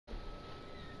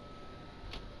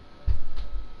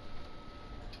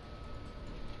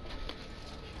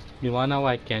You wanna know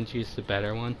why Genji's the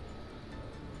better one?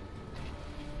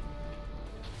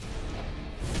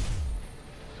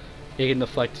 He can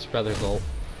deflect his brother's ult.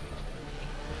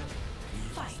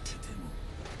 Fight.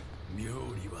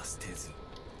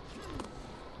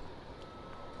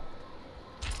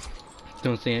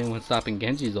 Don't see anyone stopping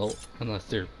Genji's ult unless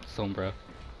they're Sombra.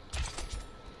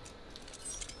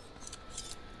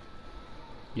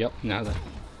 Yep, now that.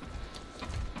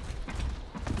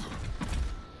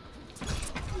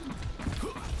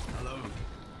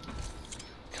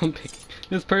 Come pick.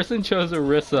 This person chose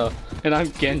Orisa, and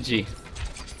I'm Genji.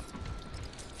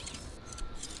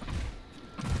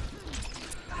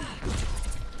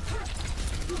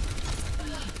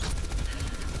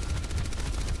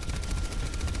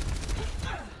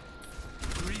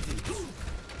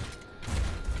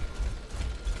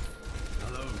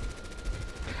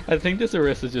 I think this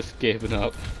Orisa just gave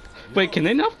up. Wait, can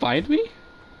they not find me?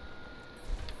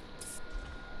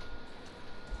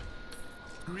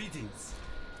 Greetings.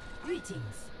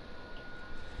 Greetings.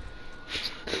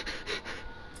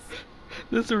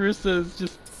 This Orisa is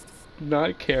just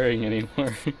not caring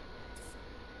anymore.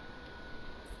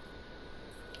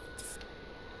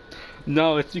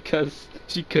 No, it's because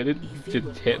she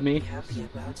didn't hit me. Happy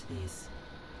about this.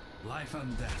 Life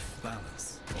and death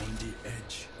balance on the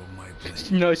edge of my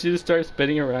blade. No, she just starts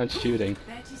spinning around shooting.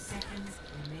 30 seconds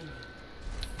remaining.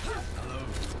 Hello.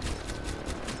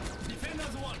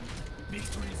 Defenders won.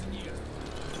 Victory is near.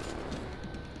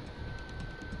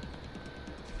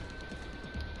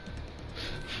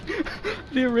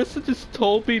 The Orisa just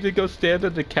told me to go stand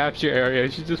in the capture area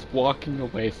and she's just walking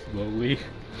away slowly.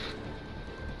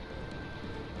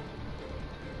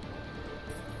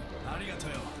 Arigato.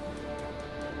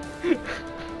 The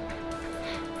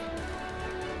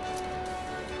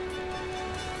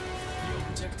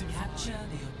objective. Capture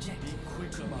the objective.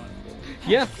 Quick command.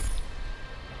 Yeah,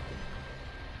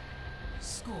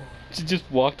 Score she just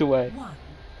walked away. 1.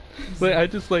 But I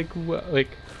just like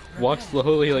walked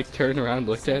slowly, like turned around,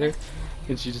 looked at her,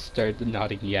 and she just started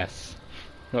nodding yes.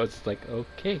 I was like,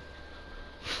 okay.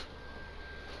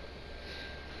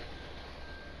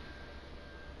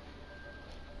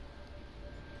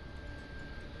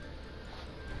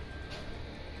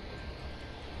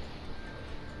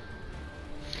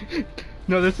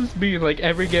 No, this is me like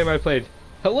every game I played.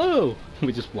 Hello!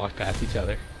 We just walked past each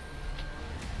other.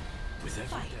 With every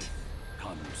Fight. death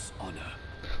comes honor.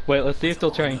 Wait, let's see if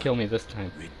they'll try and kill me this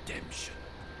time. Redemption.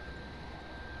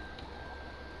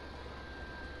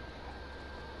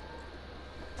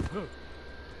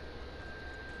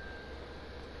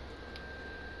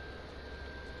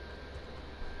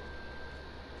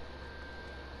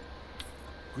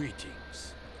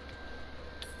 Greetings.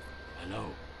 Hello.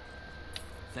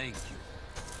 Thank you.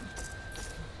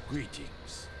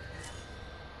 Greetings.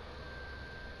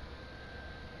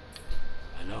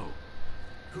 Hello.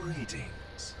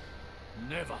 Greetings.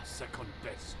 Never second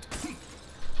best.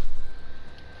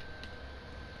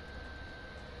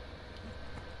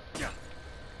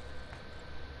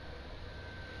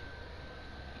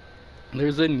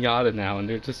 There's a Nyata now, and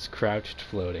they're just crouched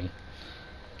floating.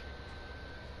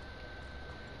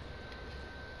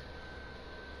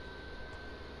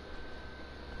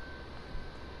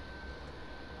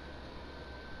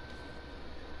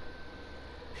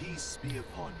 Peace be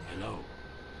upon you. Hello.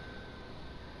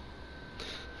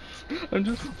 I'm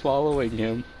just following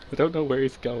him. I don't know where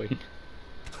he's going.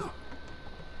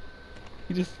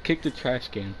 He just kicked a trash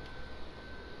can.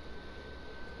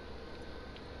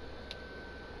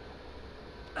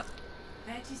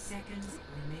 Seconds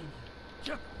remaining.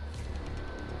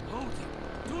 Hold them.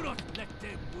 Do not let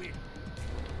them win.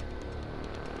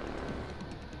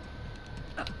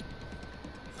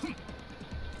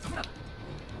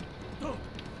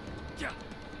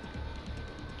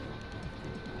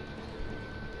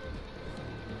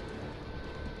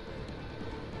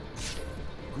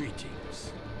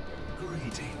 Greetings.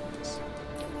 Greetings.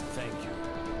 Thank you.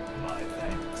 My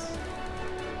thanks.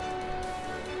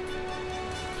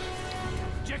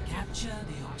 Capture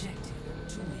the objective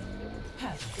to win.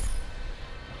 Perfect.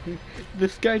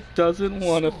 This guy doesn't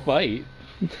want to fight.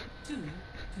 2-0.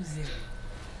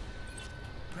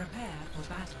 Prepare for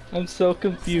battle. I'm so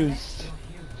confused. Select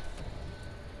your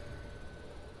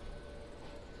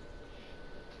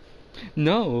hero.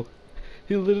 No,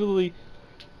 he literally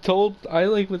told I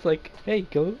was like, hey,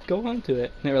 go on to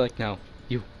it. And they were like, no,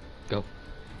 you go.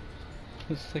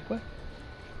 I was just like, what?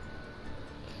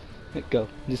 Go,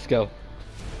 just go.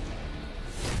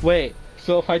 Wait,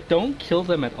 so if I don't kill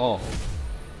them at all,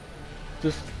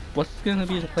 just what's gonna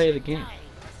be the play of the game?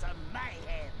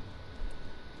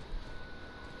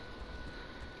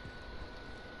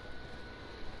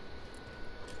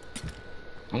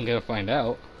 I'm gonna find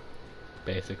out,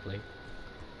 basically.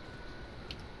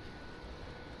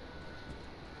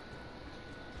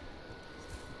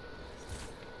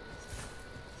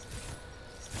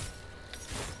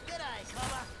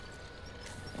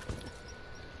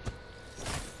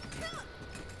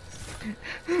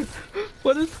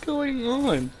 What is going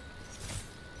on?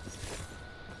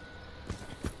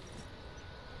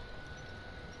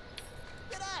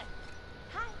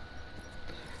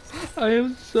 I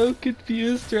am so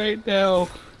confused right now.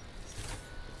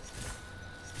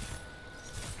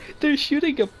 They're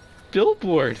shooting a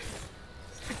billboard.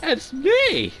 That's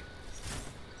me!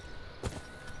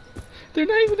 They're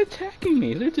not even attacking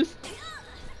me, they're just...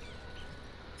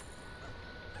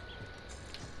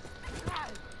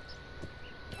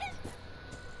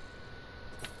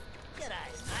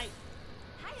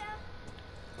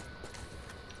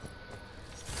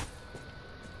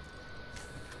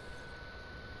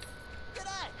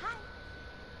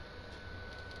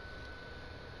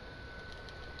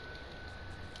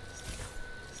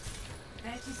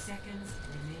 Seconds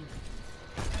remaining.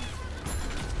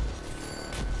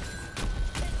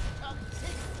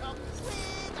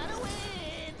 We gotta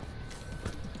win!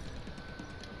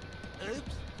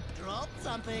 Oops, dropped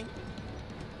something.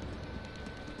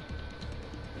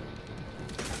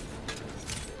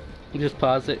 Just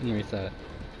pause it and reset it.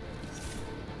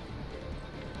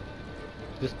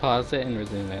 Just pause it and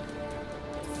resume it.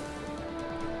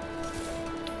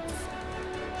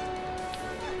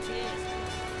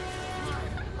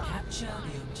 Capture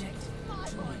the objective.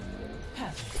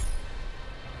 Perfect.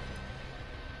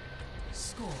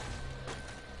 Score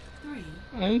 3.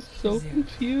 I'm so 0.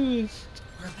 confused.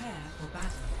 Prepare for battle.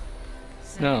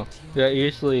 No, Select your that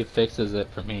usually fixes it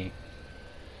for me.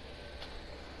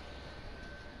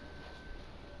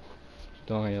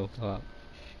 Don't worry, it'll go up.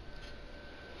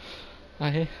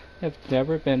 I have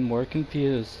never been more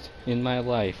confused in my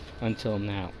life until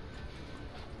now.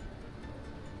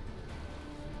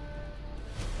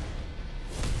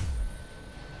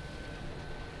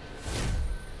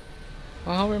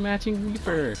 Oh, we're matching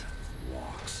Reaper.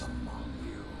 Walks among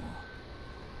you.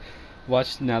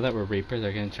 Watch, now that we're Reaper,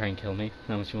 they're gonna try and kill me.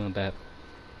 How much you wanna bet?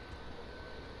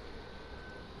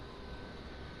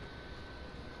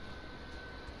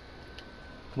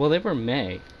 Well, they were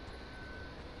May.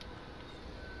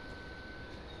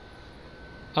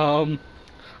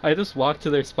 I just walked to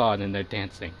their spawn and they're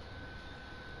dancing.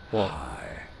 Whoa.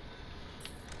 Hi.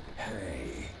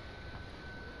 Hey.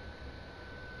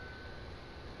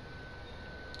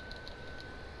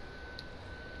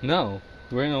 No,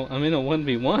 I'm in a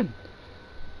 1v1.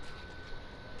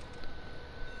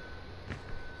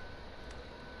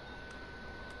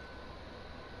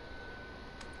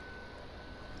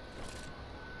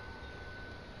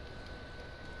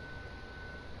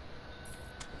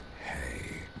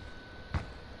 Hey.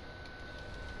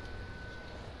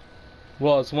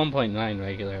 Well, it's 1.9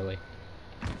 regularly.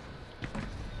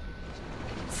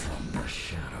 From the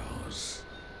shadows.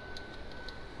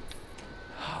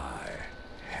 Hi.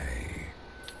 Hey.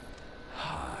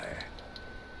 Hi.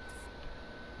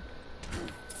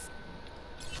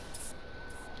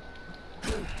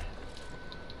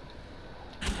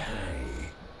 Hey.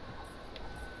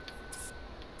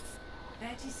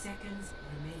 30 seconds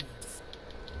remaining.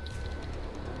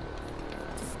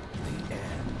 The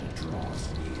end draws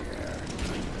near.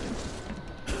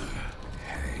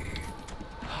 Hey.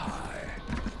 Hi.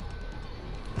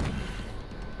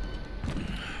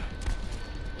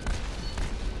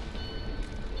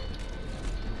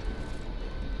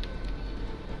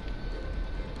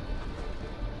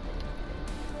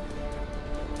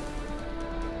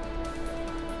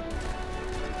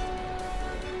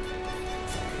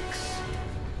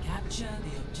 Capture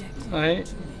the objective. Alright.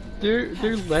 to win.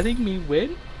 They're letting me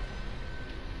win?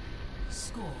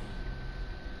 Score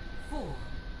 4-0.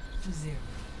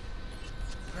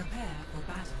 Prepare for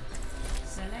battle.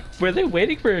 Select. Were your they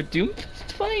waiting for a Doom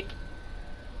Fist fight?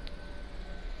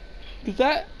 Is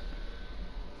that...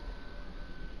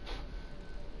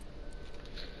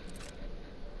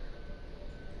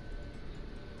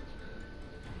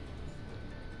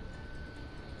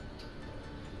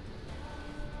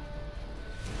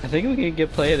 I think we can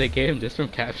get play of the game just from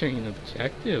capturing an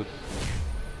objective.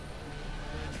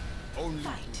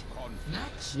 fight.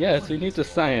 Match. Yes, we point. need the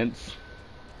science.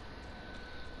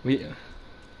 I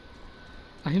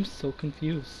am so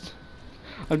confused.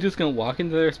 I'm just gonna walk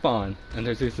into their spawn, and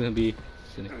there's just gonna be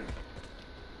sitting.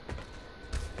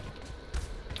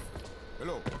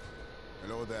 Hello.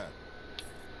 Hello there.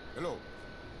 Hello.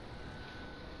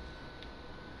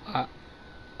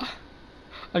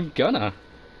 I'm gonna.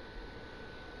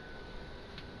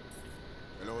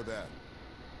 Hello there.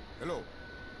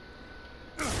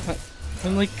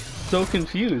 I'm like so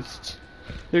confused.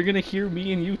 They're gonna hear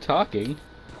me and you talking.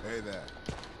 Hey there.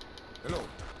 Hello.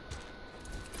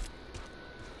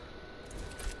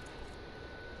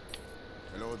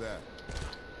 Hello there.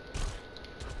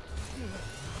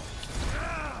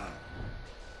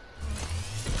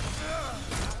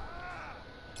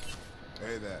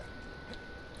 Hey there.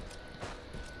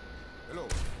 Hello.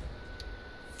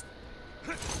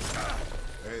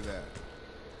 Hey there.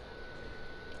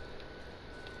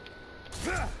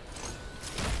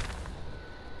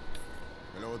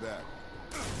 Hello there.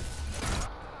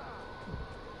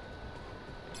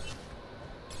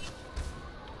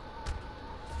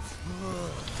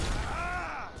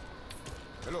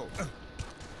 Hello.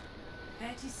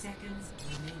 30 seconds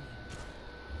remaining.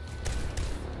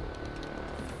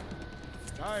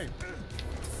 Time.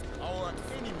 Our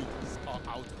enemies are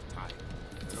out of time.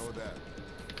 Hello there.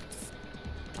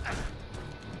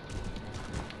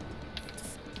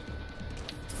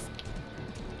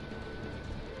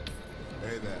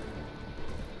 Hey there.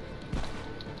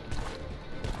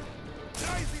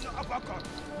 Rising uppercut.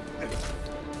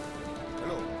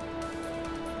 Hello.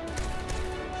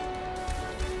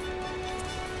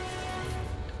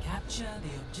 Capture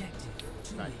the objective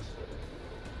to Right. win.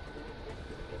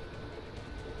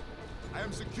 I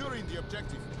am securing the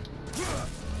objective.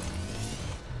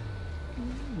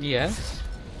 Yes.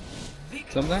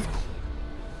 Sometimes.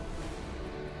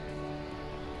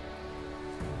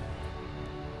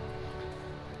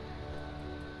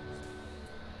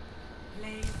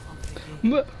 Play of the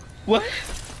game. What?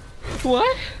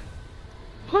 What?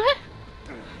 What?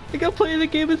 I got playing the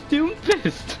game as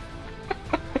Doomfist.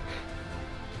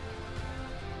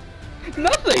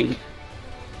 Nothing.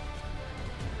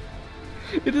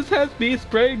 It just has me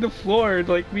spraying the floor and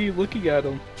like me looking at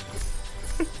him.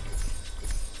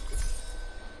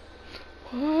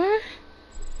 What?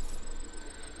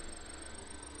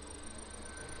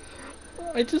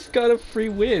 I just got a free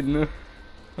win.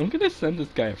 I'm gonna send this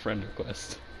guy a friend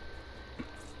request.